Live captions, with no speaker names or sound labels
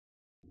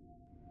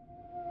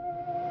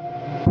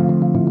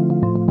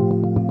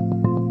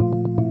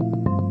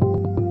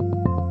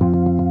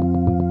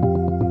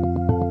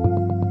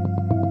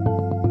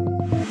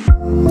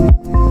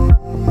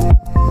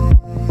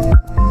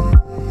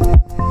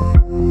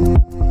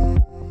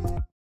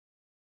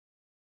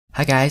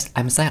Hi guys,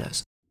 I'm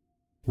Silas.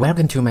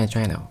 Welcome to my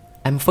channel.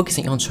 I'm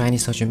focusing on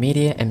Chinese social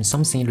media and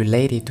something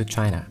related to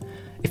China.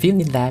 If you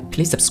need that,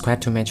 please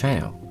subscribe to my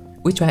channel.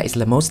 WeChat is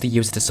the most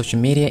used social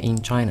media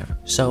in China,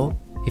 so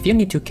if you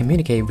need to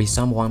communicate with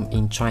someone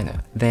in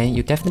China, then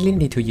you definitely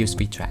need to use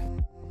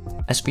WeChat.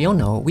 As we all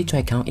know, WeChat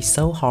account is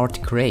so hard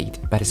to create,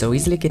 but so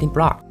easily getting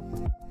blocked.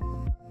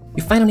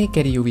 You finally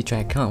get your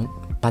WeChat account,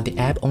 but the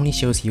app only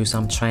shows you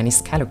some Chinese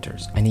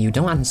characters and you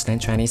don't understand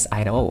Chinese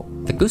at all.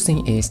 The good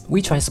thing is,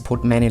 WeChat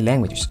supports many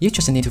languages. You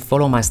just need to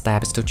follow my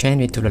steps to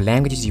change it to the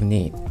languages you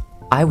need.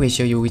 I will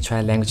show you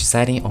WeChat language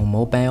setting on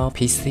mobile,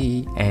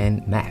 PC,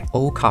 and Mac,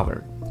 all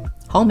covered.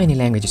 How many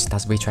languages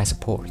does WeChat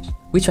support?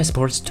 WeChat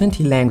supports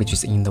 20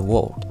 languages in the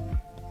world.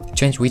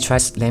 Change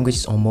WeChat's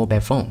languages on mobile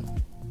phone.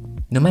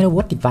 No matter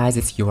what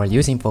devices you are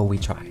using for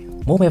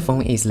WeChat, mobile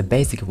phone is the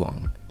basic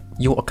one.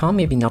 Your account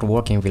may be not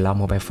working without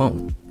mobile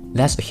phone.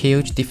 That's a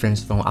huge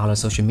difference from other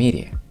social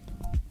media.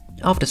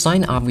 After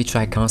signing up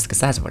WeChat account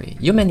successfully,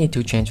 you may need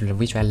to change the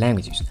WeChat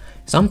languages.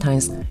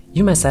 Sometimes,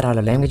 you may set out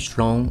the language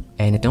wrong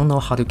and don't know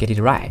how to get it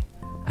right.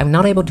 I'm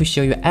not able to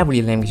show you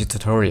every language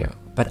tutorial,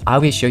 but I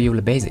will show you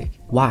the basic.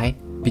 Why?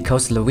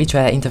 Because the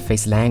WeChat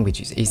interface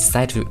language is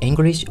set to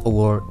English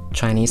or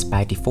Chinese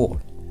by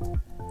default.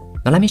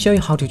 Now let me show you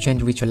how to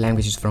change WeChat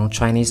languages from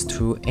Chinese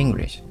to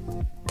English.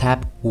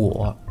 Tap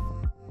我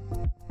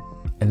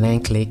and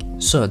then click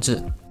设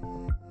置.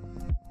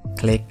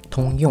 Click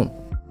通用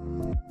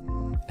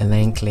and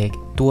then click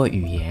多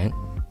语言.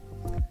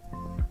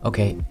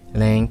 Okay,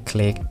 then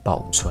click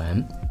保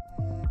存.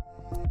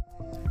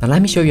 Now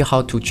let me show you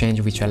how to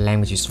change WeChat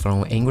languages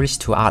from English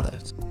to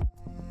others.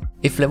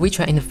 If the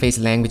WeChat interface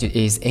language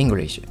is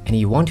English and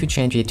you want to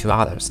change it to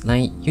others,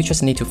 then you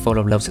just need to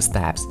follow those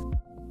steps.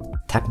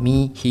 Tap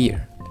Me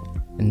here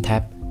and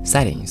tap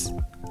Settings,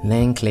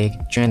 then click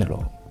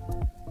General.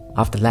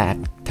 After that,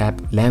 tap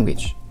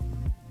Language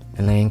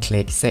and then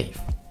click Save.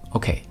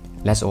 Okay,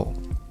 that's all.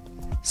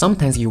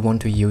 Sometimes you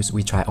want to use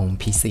WeChat on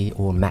PC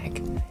or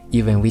Mac,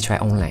 even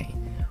WeChat Online.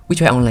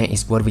 WeChat Online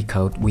is what we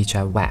call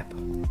WeChat Web.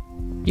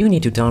 You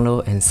need to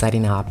download and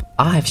setting up.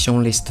 I have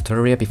shown this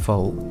tutorial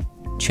before.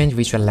 Change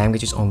WeChat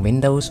languages on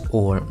Windows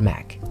or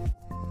Mac.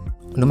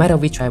 No matter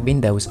WeChat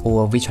Windows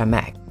or WeChat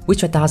Mac,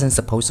 WeChat doesn't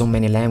support so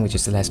many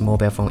languages as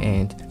mobile phone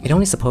and it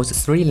only supports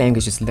 3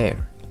 languages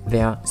there.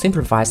 They are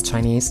Simplified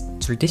Chinese,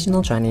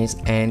 Traditional Chinese,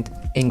 and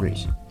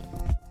English.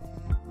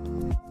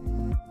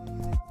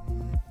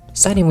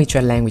 Setting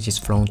WeChat languages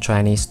from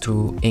Chinese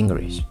to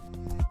English.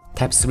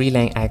 Tap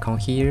 3-line icon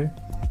here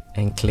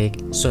and click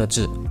设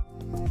置.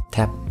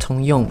 Tap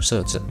通用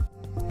设置.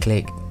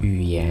 Click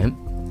语言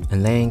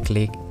and then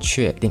click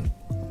确定.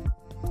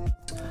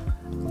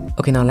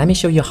 Okay, now let me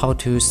show you how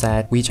to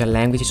set WeChat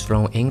languages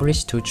from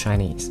English to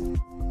Chinese.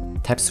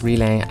 Tap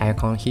 3-line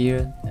icon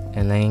here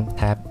and then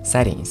tap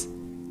Settings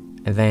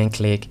and then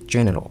click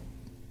General.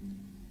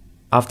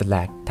 After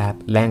that, tap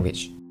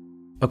Language.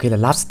 Okay, the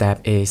last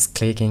step is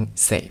clicking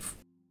Save.